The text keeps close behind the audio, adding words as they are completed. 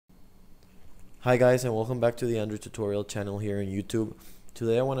Hi guys, and welcome back to the Android tutorial channel here on YouTube.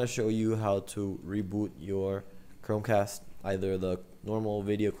 Today I want to show you how to reboot your Chromecast, either the normal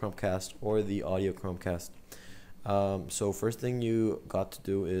video Chromecast or the audio Chromecast. So first thing you got to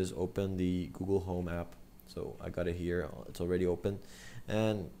do is open the Google Home app. So I got it here, it's already open,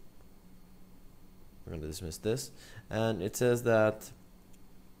 and we're going to dismiss this. And it says that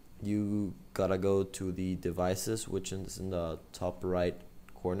you gotta go to the devices, which is in the top right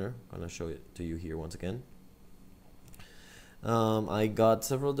corner. I'm gonna show it to you here once again. I got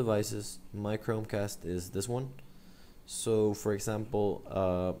several devices. My Chromecast is this one. So for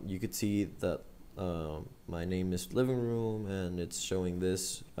example, you could see that my name is living room and it's showing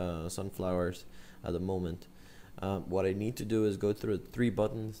this sunflowers at the moment. What I need to do is go through the three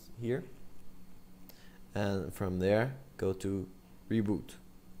buttons here, and from there go to reboot.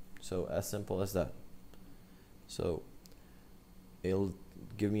 So as simple as that. So it'll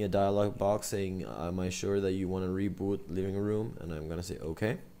give me a dialog box saying, am I sure that you want to reboot living room? And I'm gonna say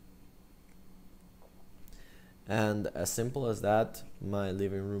okay. And as simple as that, my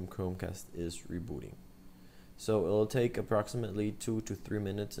living room Chromecast is rebooting. So it'll take approximately 2 to 3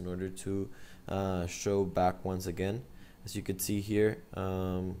 minutes in order to show back once again. As you could see here,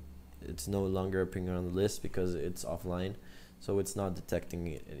 it's no longer appearing on the list because it's offline, so it's not detecting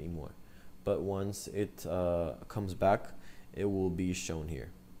it anymore. But once it comes back, it will be shown here.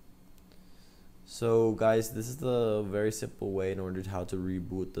 So guys, this is the very simple way in order to how to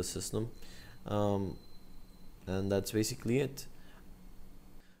reboot the system, and that's basically it.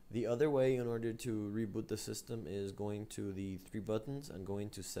 The other way in order to reboot the system is going to the three buttons and going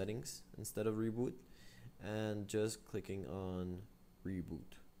to settings instead of reboot, and just clicking on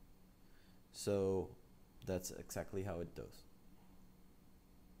reboot. So that's exactly how it does.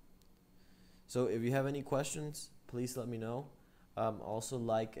 So if you have any questions, please let me know. Also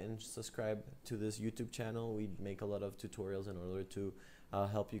like and subscribe to this YouTube channel. We make a lot of tutorials in order to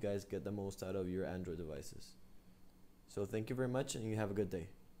help you guys get the most out of your Android devices. So thank you very much, and you have a good day.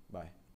 Bye.